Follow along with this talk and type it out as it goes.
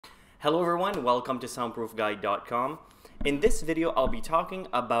Hello everyone, welcome to soundproofguide.com. In this video, I'll be talking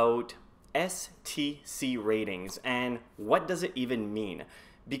about STC ratings and what does it even mean?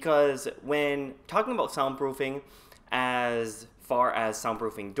 Because when talking about soundproofing, as far as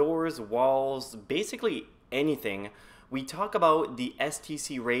soundproofing doors, walls, basically anything, we talk about the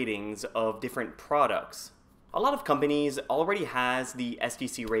STC ratings of different products. A lot of companies already has the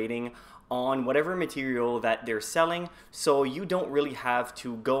STC rating on whatever material that they're selling, so you don't really have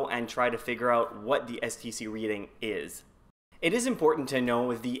to go and try to figure out what the STC rating is. It is important to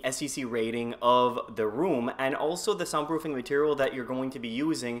know the STC rating of the room and also the soundproofing material that you're going to be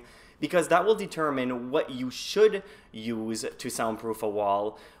using, because that will determine what you should use to soundproof a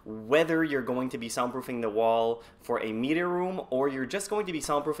wall, whether you're going to be soundproofing the wall for a media room or you're just going to be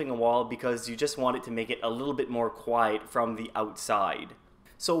soundproofing a wall because you just want it to make it a little bit more quiet from the outside.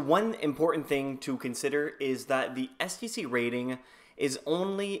 So one important thing to consider is that the STC rating is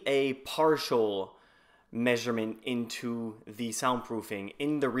only a partial measurement into the soundproofing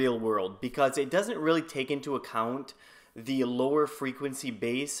in the real world, because it doesn't really take into account the lower frequency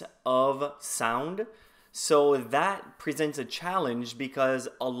base of sound. So that presents a challenge because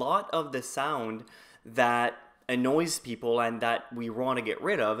a lot of the sound that annoys people and that we want to get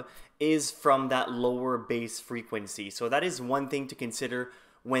rid of is from that lower base frequency. So that is one thing to consider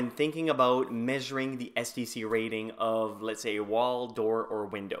when thinking about measuring the STC rating of, let's say, a wall, door, or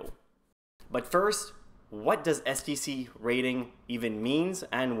window. But first, what does STC rating even means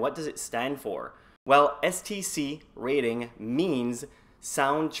and what does it stand for? Well, STC rating means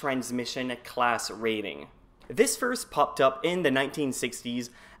Sound Transmission Class Rating. This first popped up in the 1960s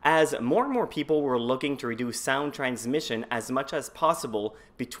as more and more people were looking to reduce sound transmission as much as possible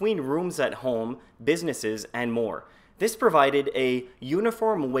between rooms at home, businesses, and more. This provided a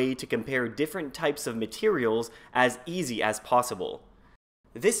uniform way to compare different types of materials as easy as possible.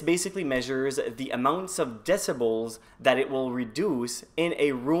 This basically measures the amounts of decibels that it will reduce in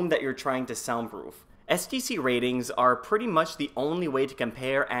a room that you're trying to soundproof. STC ratings are pretty much the only way to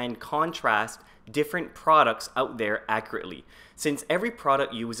compare and contrast different products out there accurately. Since every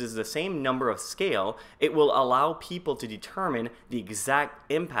product uses the same number of scale, it will allow people to determine the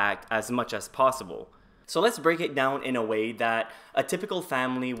exact impact as much as possible. So let's break it down in a way that a typical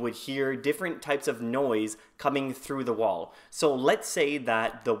family would hear different types of noise coming through the wall. So let's say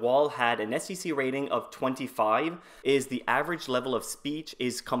that the wall had an STC rating of 25, is the average level of speech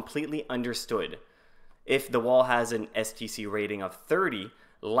is completely understood. If the wall has an STC rating of 30,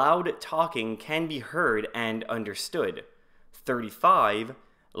 loud talking can be heard and understood. 35,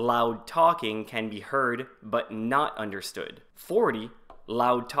 loud talking can be heard but not understood. 40,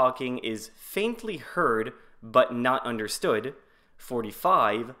 loud talking is faintly heard but not understood.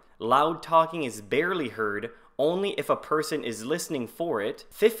 45, loud talking is barely heard only if a person is listening for it.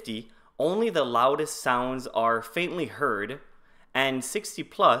 50, only the loudest sounds are faintly heard. And 60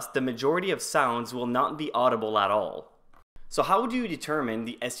 plus, the majority of sounds will not be audible at all. So how do you determine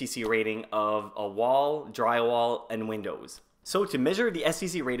the STC rating of a wall, drywall, and windows? So to measure the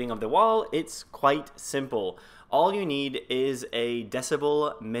STC rating of the wall, it's quite simple. All you need is a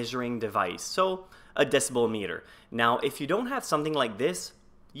decibel measuring device, so a decibel meter. Now, if you don't have something like this,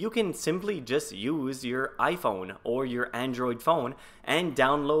 you can simply just use your iPhone or your Android phone and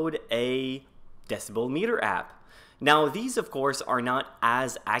download a decibel meter app. Now, these of course are not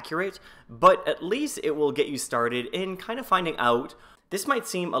as accurate, but at least it will get you started in kind of finding out. This might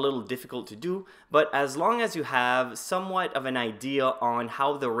seem a little difficult to do, but as long as you have somewhat of an idea on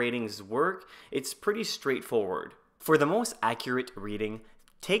how the ratings work, it's pretty straightforward. For the most accurate reading,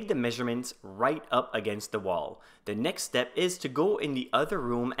 take the measurements right up against the wall. The next step is to go in the other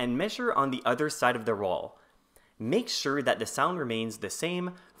room and measure on the other side of the wall. Make sure that the sound remains the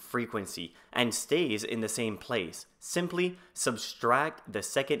same frequency and stays in the same place. Simply subtract the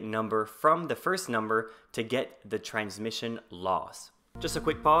second number from the first number to get the transmission loss. Just a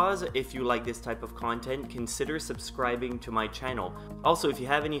quick pause. If you like this type of content, consider subscribing to my channel. Also, if you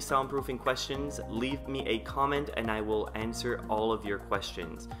have any soundproofing questions, leave me a comment and I will answer all of your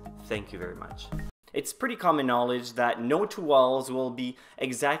questions. Thank you very much. It's pretty common knowledge that no two walls will be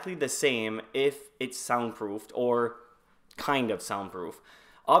exactly the same if it's soundproofed or kind of soundproof.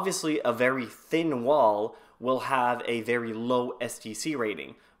 Obviously, a very thin wall will have a very low STC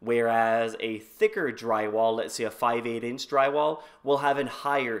rating, whereas a thicker drywall, let's say a 5/8 inch drywall, will have a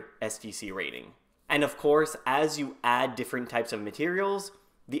higher STC rating. And of course, as you add different types of materials,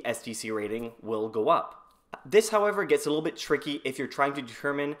 the STC rating will go up. This, however, gets a little bit tricky if you're trying to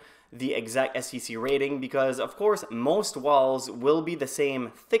determine the exact STC rating, because of course most walls will be the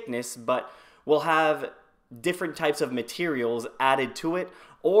same thickness but will have different types of materials added to it,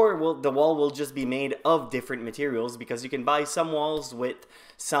 or the wall will just be made of different materials, because you can buy some walls with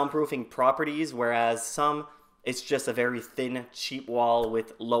soundproofing properties, whereas some it's just a very thin, cheap wall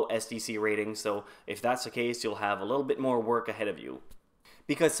with low STC rating. So if that's the case, you'll have a little bit more work ahead of you.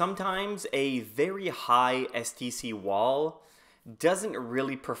 Because sometimes a very high STC wall doesn't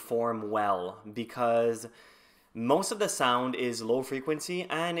really perform well, because most of the sound is low frequency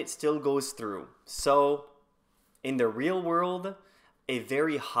and it still goes through. So in the real world, a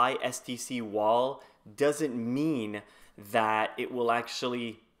very high STC wall doesn't mean that it will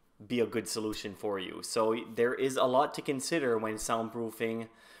actually be a good solution for you. So there is a lot to consider when soundproofing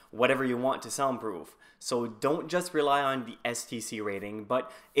whatever you want to soundproof. So don't just rely on the STC rating,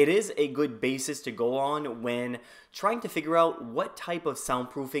 but it is a good basis to go on when trying to figure out what type of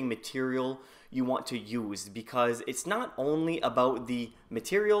soundproofing material you want to use, because it's not only about the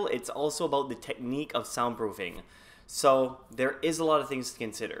material, it's also about the technique of soundproofing. So there is a lot of things to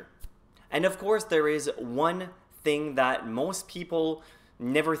consider. And of course, there is one thing that most people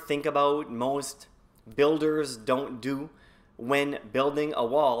never think about, most builders don't do when building a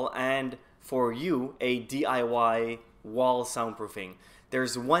wall, and for you, a DIY wall soundproofing.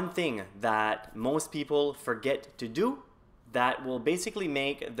 There's one thing that most people forget to do that will basically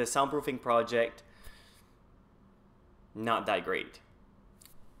make the soundproofing project not that great.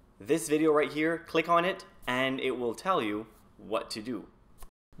 This video right here, click on it and it will tell you what to do.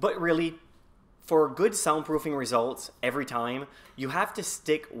 But really, for good soundproofing results every time, you have to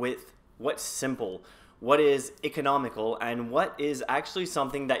stick with what's simple, what is economical, and what is actually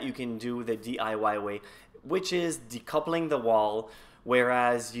something that you can do the DIY way, which is decoupling the wall,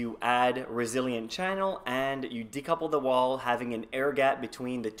 whereas you add resilient channel and you decouple the wall, having an air gap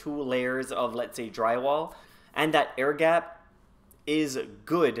between the two layers of, let's say, drywall, and that air gap is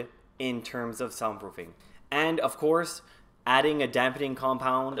good in terms of soundproofing. And of course, adding a dampening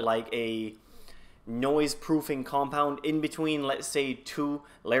compound like a noise proofing compound in between, let's say, two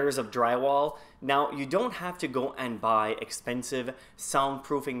layers of drywall. Now, you don't have to go and buy expensive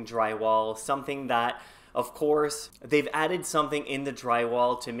soundproofing drywall, something that, of course, they've added something in the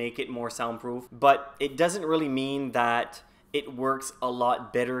drywall to make it more soundproof, but it doesn't really mean that it works a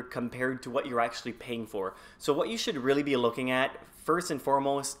lot better compared to what you're actually paying for. So what you should really be looking at, first and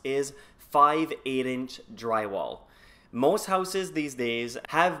foremost, is 5/8" drywall. Most houses these days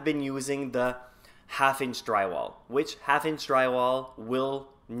have been using the 1/2" drywall, which 1/2" drywall will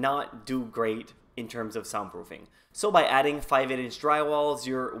not do great in terms of soundproofing. So by adding 5/8" drywalls,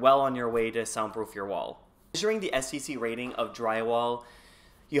 you're well on your way to soundproof your wall. Measuring the STC rating of drywall,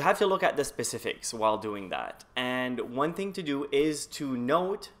 you have to look at the specifics while doing that. And one thing to do is to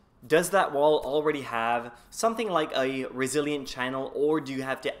note, does that wall already have something like a resilient channel, or do you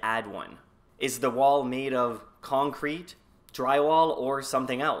have to add one? Is the wall made of concrete, drywall, or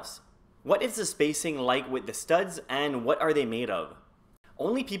something else? What is the spacing like with the studs, and what are they made of?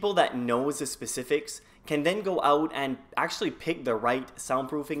 Only people that knows the specifics can then go out and actually pick the right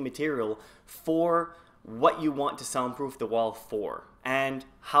soundproofing material for what you want to soundproof the wall for, and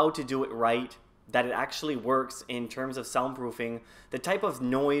how to do it right, that it actually works in terms of soundproofing the type of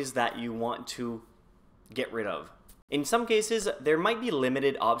noise that you want to get rid of. In some cases, there might be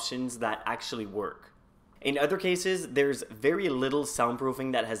limited options that actually work. In other cases, there's very little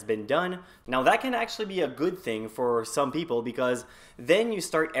soundproofing that has been done. Now that can actually be a good thing for some people, because then you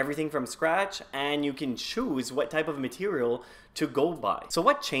start everything from scratch and you can choose what type of material to go by. So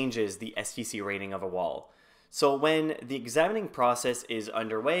what changes the STC rating of a wall? So when the examining process is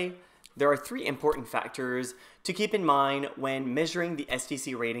underway, there are 3 important factors to keep in mind when measuring the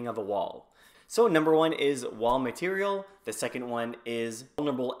STC rating of a wall. So number 1 is wall material, the second one is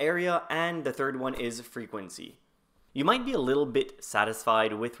vulnerable area, and the third one is frequency. You might be a little bit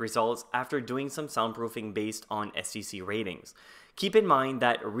satisfied with results after doing some soundproofing based on STC ratings. Keep in mind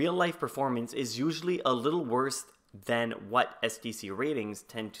that real-life performance is usually a little worse than what STC ratings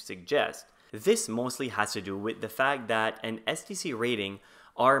tend to suggest. This mostly has to do with the fact that an STC rating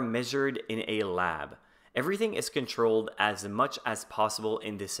are measured in a lab. Everything is controlled as much as possible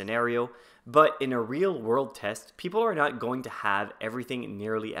in this scenario, but in a real-world test, people are not going to have everything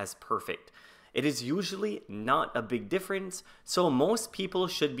nearly as perfect. It is usually not a big difference, so most people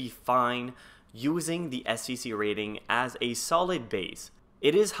should be fine using the STC rating as a solid base.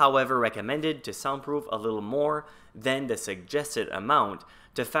 It is, however, recommended to soundproof a little more than the suggested amount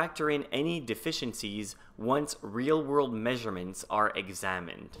to factor in any deficiencies once real-world measurements are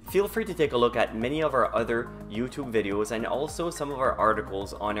examined. Feel free to take a look at many of our other YouTube videos and also some of our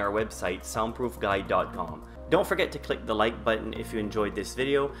articles on our website, soundproofguide.com. Don't forget to click the like button if you enjoyed this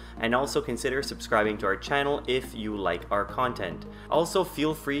video, and also consider subscribing to our channel if you like our content. Also,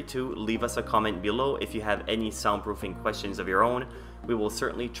 feel free to leave us a comment below if you have any soundproofing questions of your own. We will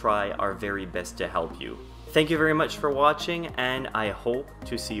certainly try our very best to help you. Thank you very much for watching, and I hope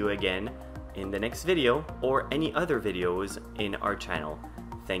to see you again in the next video or any other videos in our channel.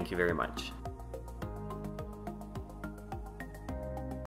 Thank you very much.